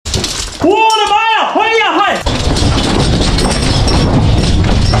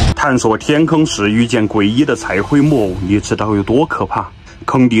探索天坑时遇见诡异的彩绘木偶，你知道有多可怕？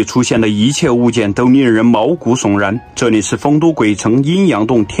坑底出现的一切物件都令人毛骨悚然。这里是丰都鬼城阴阳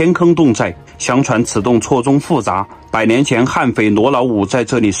洞天坑洞寨，相传此洞错综复杂，100年前悍匪罗老五在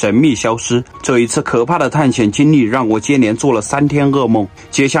这里神秘消失。这一次可怕的探险经历让我接连做了3天噩梦。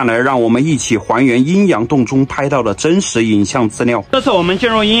接下来让我们一起还原阴阳洞中拍到的真实影像资料。这次我们进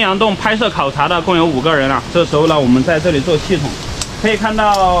入阴阳洞拍摄考察的共有5个人啊。这时候呢，我们在这里做系统，可以看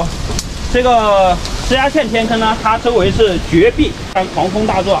到这个施压线天坑呢，它周围是绝壁，看狂风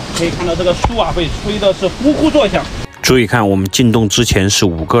大作，可以看到这个树啊被吹的是呼呼作响。注意看，我们进洞之前是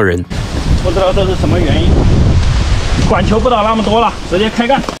5个人，不知道这是什么原因。管球不到那么多了，直接开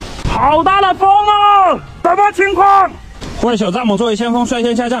干。好大的风啊！什么情况？户外小蚱蜢作为先锋率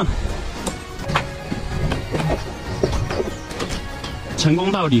先下降，成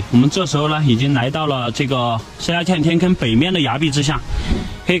功到底。我们这时候呢，已经来到了这个施压线天坑北面的崖壁之下。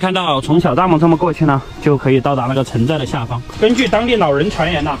可以看到，从小蚱蜢这么过去呢，就可以到达那个城寨的下方。根据当地老人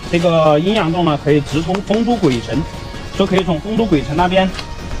传言呢，这个阴阳洞呢可以直通丰都鬼城，说可以从丰都鬼城那边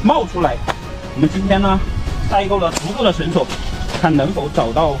冒出来。我们今天呢带够了足够的绳索，看能否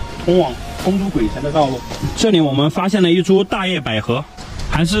找到通往丰都鬼城的道路。这里我们发现了一株大叶百合，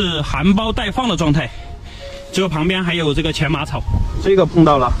还是含苞待放的状态。这个旁边还有这个前马草，这个碰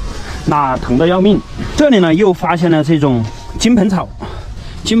到了，那疼得要命。这里呢又发现了这种金盆草。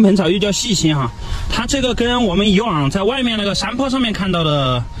金盆草又叫细心哈，它这个跟我们以往在外面那个山坡上面看到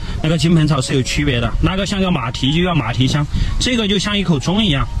的那个金盆草是有区别的，那个像叫马蹄就叫马蹄香，这个就像一口钟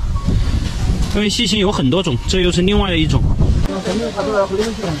一样。因为细心有很多种，这又是另外的一种。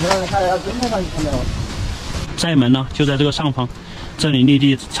寨门呢就在这个上方，这里离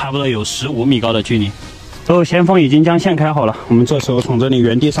地差不多有15米高的距离。之后先锋已经将线开好了，我们这时候从这里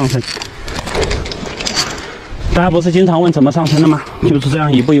原地上升。大家不是经常问怎么上升的吗？就是这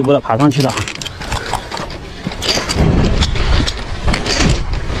样一步一步的爬上去的。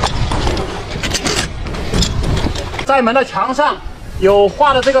寨门的墙上有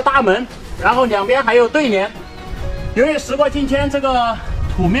画的这个大门，然后两边还有对联。由于时过境迁，这个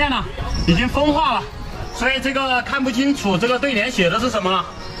土面呢已经风化了，所以这个看不清楚这个对联写的是什么了。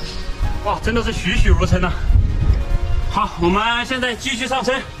哇，真的是栩栩如生啊！好，我们现在继续上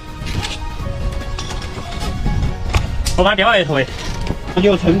升。我把掉一头，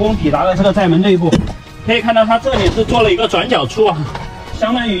就成功抵达了这个寨门这一步。可以看到，它这里是做了一个转角处啊，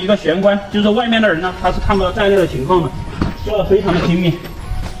相当于一个玄关，就是外面的人呢，他是看不到寨内的情况的，做的非常的精密。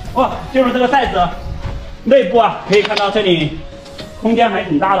哇，进入这个寨子内部啊，可以看到这里空间还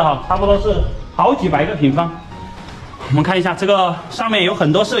挺大的哈，差不多是好几百个平方。我们看一下，这个上面有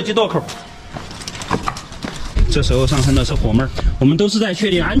很多设计垛口。这时候上升的是火妹儿，我们都是在确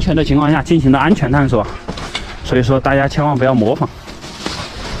定安全的情况下进行的安全探索。所以说大家千万不要模仿。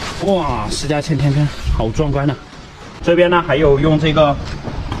哇，施压线天坑好壮观啊！这边呢还有用这个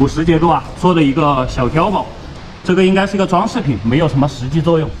土石结构啊做的一个小碉堡，这个应该是个装饰品，没有什么实际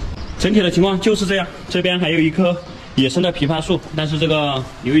作用。整体的情况就是这样。这边还有一棵野生的枇杷树，但是这个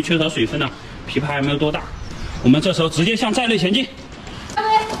由于缺少水分呢，枇杷还没有多大。我们这时候直接向寨内前进。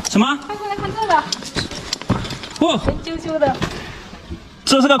什么？快过来看这个！哇，神啾啾的。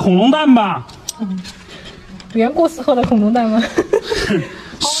这是个恐龙蛋吧？远古时候的恐龙蛋吗？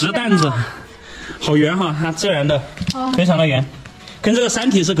石蛋子，好圆哈，它自然的，非常的圆，跟这个山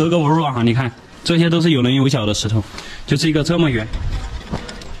体是格格不入啊！你看，这些都是有棱有角的石头，就是一个这么圆。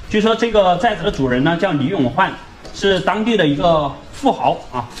据说这个寨子的主人呢叫李永焕，是当地的一个富豪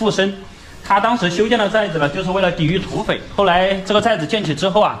啊，富绅。他当时修建了寨子呢，就是为了抵御土匪。后来这个寨子建起之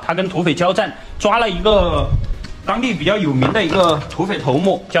后啊，他跟土匪交战，抓了一个当地比较有名的一个土匪头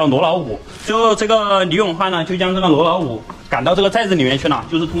目叫罗老五，最后这个李永焕呢就将这个罗老五赶到这个寨子里面去了，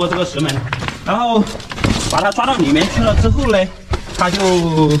就是通过这个石门，然后把他抓到里面去了之后呢，他就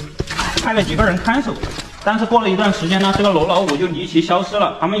派了几个人看守，但是过了一段时间呢，这个罗老五就离奇消失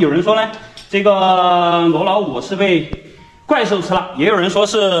了。他们有人说呢，这个罗老五是被怪兽吃了，也有人说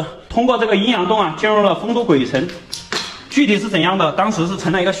是通过这个阴阳洞啊进入了丰都鬼城。具体是怎样的？当时是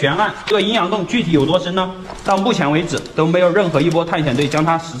成了一个悬案。这个阴阳洞具体有多深呢？到目前为止都没有任何一波探险队将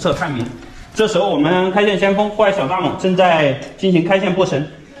它实测探明。这时候我们开线先锋户外小蚱蜢正在进行开线布绳，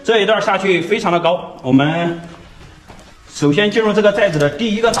这一段下去非常的高。我们首先进入这个寨子的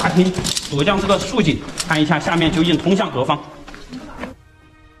第一个大厅，锁降这个竖井，看一下下面究竟通向何方。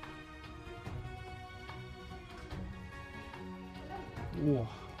哇，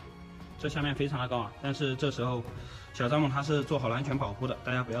这下面非常的高啊！但是这时候小蚱蜢它是做好了安全保护的，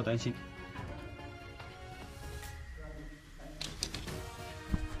大家不要担心。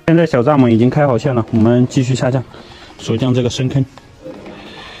现在小蚱蜢已经开好线了，我们继续下降，锁降这个深坑。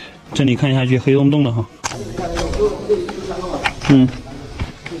这里看下去黑洞洞的哈。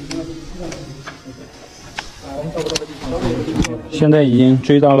现在已经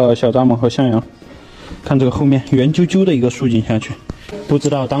追到了小蚱蜢和向阳。看这个后面圆啾啾的一个竖井下去，不知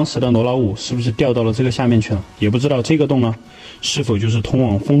道当时的罗老五是不是掉到了这个下面去了，也不知道这个洞呢是否就是通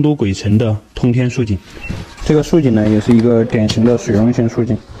往丰都鬼城的通天竖井。这个竖井呢也是一个典型的水溶性竖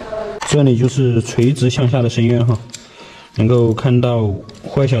井，这里就是垂直向下的深渊哈，能够看到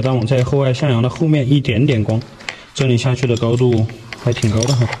户外小蚱蜢在户外向阳的后面一点点光，这里下去的高度还挺高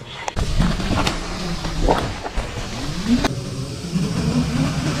的哈。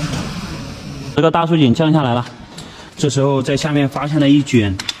这个大竖井降下来了，这时候在下面发现了一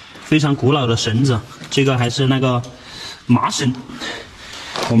卷非常古老的绳子，这个还是那个麻绳。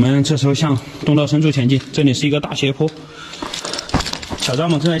我们这时候向洞道深处前进，这里是一个大斜坡，小蚱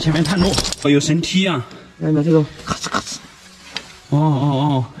蜢正在前面探路。哦，有绳梯啊！那个这个咔哧咔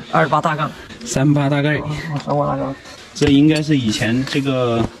哧。28大杠，38大概。38大杠。这应该是以前这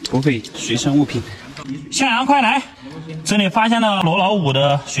个土匪随身物品。向阳，快来！这里发现了罗老五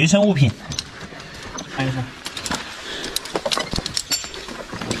的随身物品。看一下，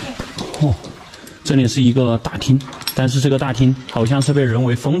哦，这里是一个大厅，但是这个大厅好像是被人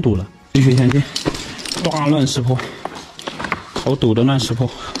为封堵了。继续前进，哇，乱石坡，好陡的乱石坡，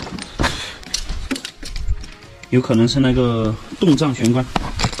有可能是那个洞藏玄关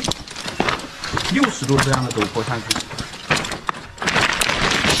，60度这样的陡坡下去。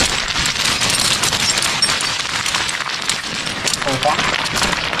好滑。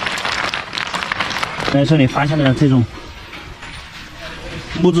在这里发现了这种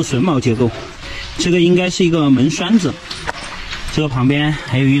木质榫卯结构，这个应该是一个门栓子。这个旁边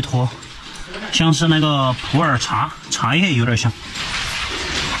还有一坨，像是那个普洱茶叶，有点像。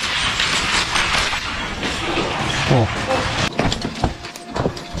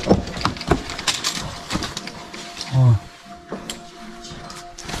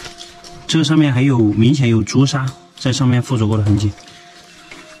这个上面还有明显有朱砂在上面附着过的痕迹。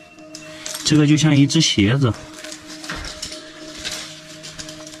这个就像一只鞋子，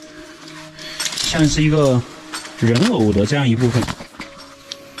像是一个人偶的这样一部分。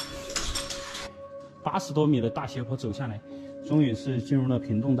80多米的大斜坡走下来，终于是进入了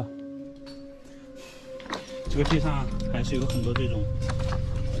平洞道。这个地上还是有很多这种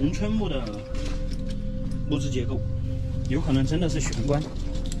红椿木的木质结构，有可能真的是玄关。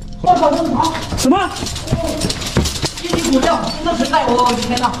什么？一级骨料，真的存在！我的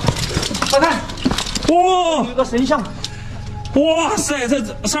天哪！快看，哇，有个神像！哇塞，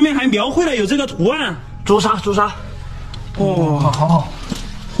这上面还描绘了有这个图案，朱砂。哇，好！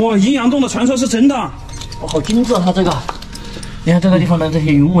哇，阴阳洞的传说是真的！哇，好精致啊！它这个，你看这个地方的这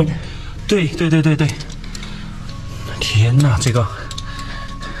些云纹。对。天哪，这个，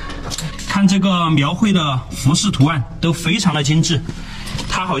看这个描绘的服饰图案都非常的精致，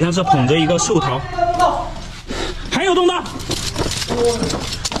它好像是捧着一个寿桃。还有洞道！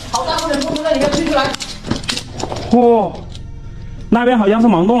好大的洞在里面推出来。那边好像是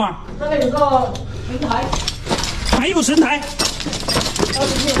盲洞啊。这里有个神台。还有神台。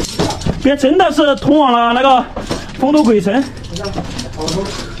别真的是通往了那个丰都鬼城。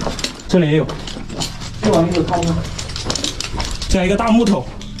这里也有。再往里头看一看。这还有一个大木头，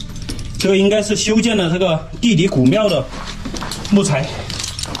这个应该是修建了这个地底古庙的木材。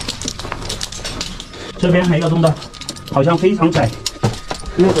这边还有一个洞道，好像非常窄。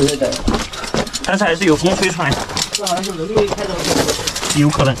对，但是还是有风吹出来。这好像是人类开的。有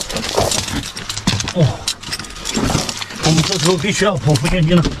可能。我们这时候必须要匍匐前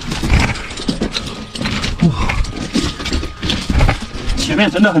进了。前面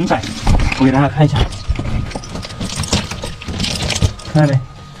真的很窄，我给大家看一下，看到没？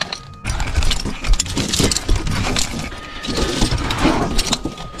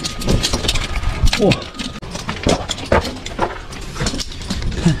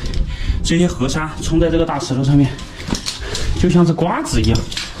看这些河沙冲在这个大石头上面，就像是瓜子一样。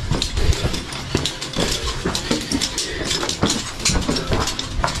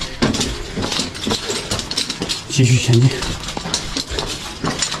继续前进。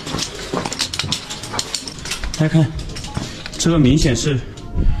大家看，这个明显是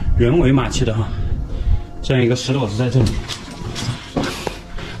人为码砌的哈，这样一个石头子在这里。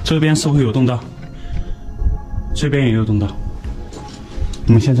这边似乎有洞道，这边也有洞道。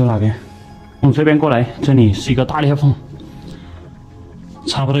我们先走哪边？从这边过来，这里是一个大裂缝，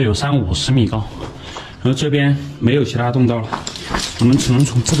差不多有30-50米高。然后这边没有其他洞道了，我们只能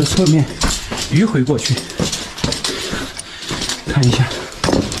从这个侧面迂回过去。看一下，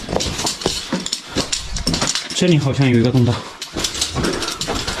这里好像有一个洞道。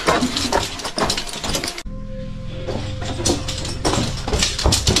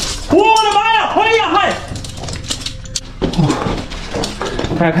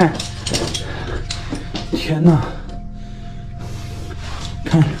大家看，天哪！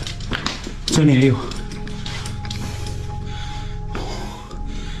看，这里也有，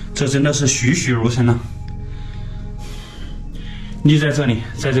这真的是栩栩如生啊！立在这里，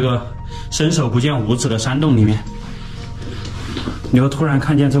在这个伸手不见五指的山洞里面，你又突然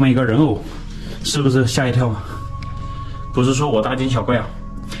看见这么一个人偶，是不是吓一跳啊？不是说我大惊小怪啊！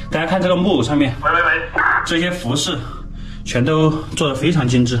大家看这个木偶上面，这些服饰全都做得非常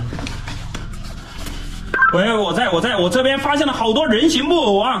精致。喂，我这边发现了好多人形木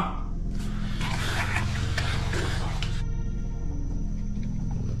偶啊！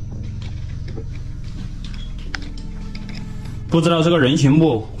不知道这个人形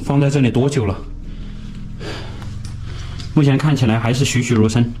木偶放在这里多久了，目前看起来还是栩栩如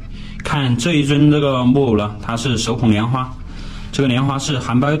生。看这一尊这个木偶了，它是手捧莲花，这个莲花是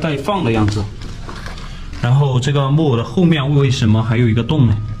含苞待放的样子。然后这个木偶的后面为什么还有一个洞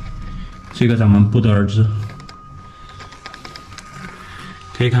呢？这个咱们不得而知。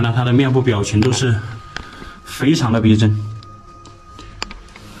可以看到他的面部表情都是非常的逼真，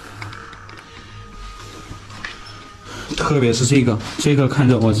特别是这个看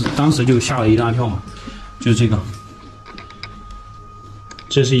着我当时就吓了一大跳嘛，就是这个，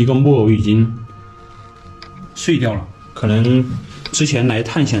这是一个木偶已经碎掉了，可能之前来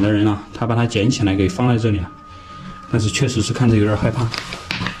探险的人啊，他把它捡起来给放在这里了，但是确实是看着有点害怕。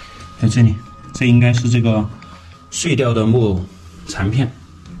在这里，这应该是这个碎掉的木偶残片。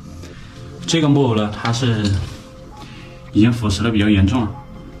这个木偶呢，它是已经腐蚀的比较严重了，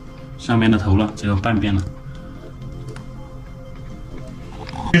上面的头了只有半边了。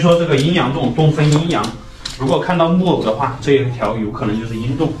据说这个阴阳洞分阴阳，如果看到木偶的话，这一条有可能就是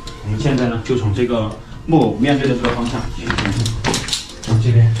阴洞。我们现在呢，就从这个木偶面对的这个方向继续前进。我们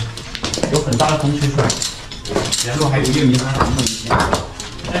这边有很大的风吹出来，沿路还有1米长的一些，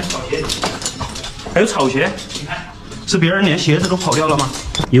哎，草鞋，还有草鞋，你看，是别人连鞋子都跑掉了吗？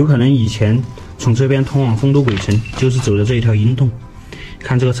有可能以前从这边通往丰都鬼城就是走的这一条阴洞。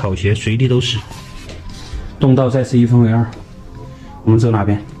看这个草鞋随地都是。洞道再次一分为二，我们走哪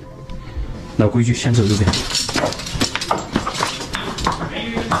边？老规矩，先走右边。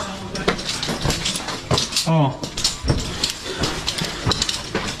哦，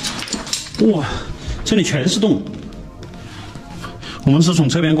哇，这里全是洞。我们是从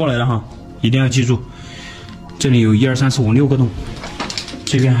这边过来的哈，一定要记住，这里有1、2、3、4、5、6个洞，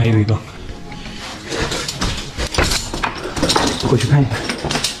这边还有一个，过去看一看。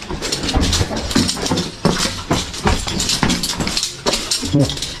哇，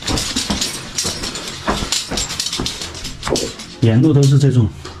沿路都是这种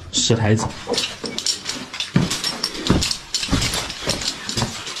石台子。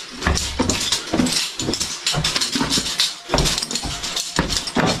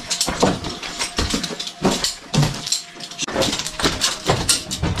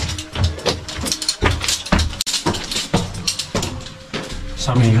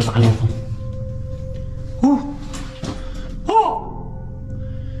上面一个大裂缝。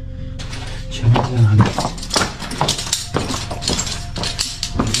前面在哪里？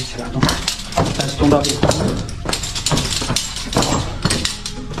没起来动，但是动到这个。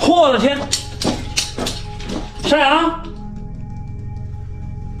我的天！小杨，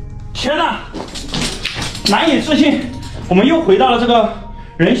天哪！难以置信，我们又回到了这个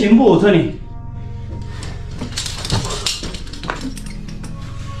人形木偶这里。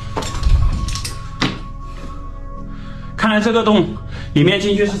看来这个洞里面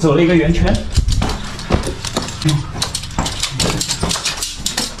进去是走了一个圆圈。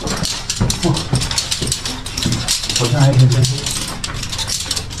哇，好像还挺深，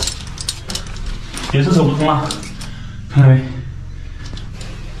也是走不通了。看到没？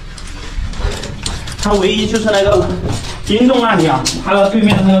它唯一就是那个阴洞那里啊，它的对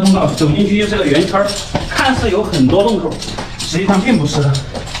面的那个通道走进去就是个圆圈，看似有很多洞口，实际上并不是的。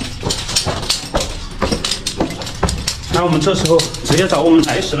那我们这时候直接找我们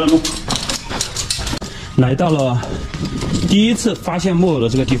来时的路，来到了第一次发现木偶的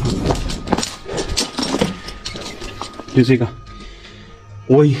这个地方，就这个。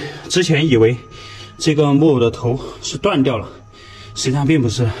我之前以为这个木偶的头是断掉了，实际上并不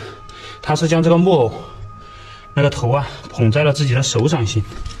是，他是将这个木偶那个头啊捧在了自己的手掌心，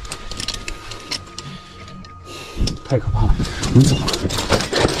太可怕了。我们走，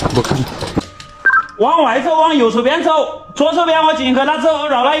我看。往外走，往右手边走，左手边我进和他走，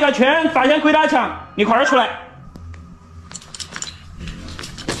绕了一个圈，发现鬼打墙，你快点出来。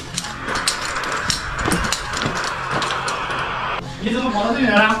你怎么跑到这里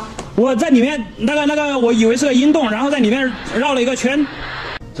来了？我在里面，那个，我以为是个阴洞，然后在里面绕了一个圈，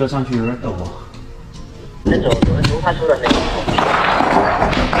这上去有点陡啊。那种我们文化说的那种。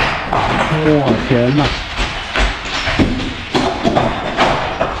哇天哪！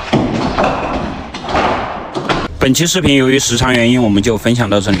本期视频由于时长原因，我们就分享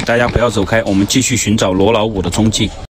到这里，大家不要走开，我们继续寻找罗老五的踪迹。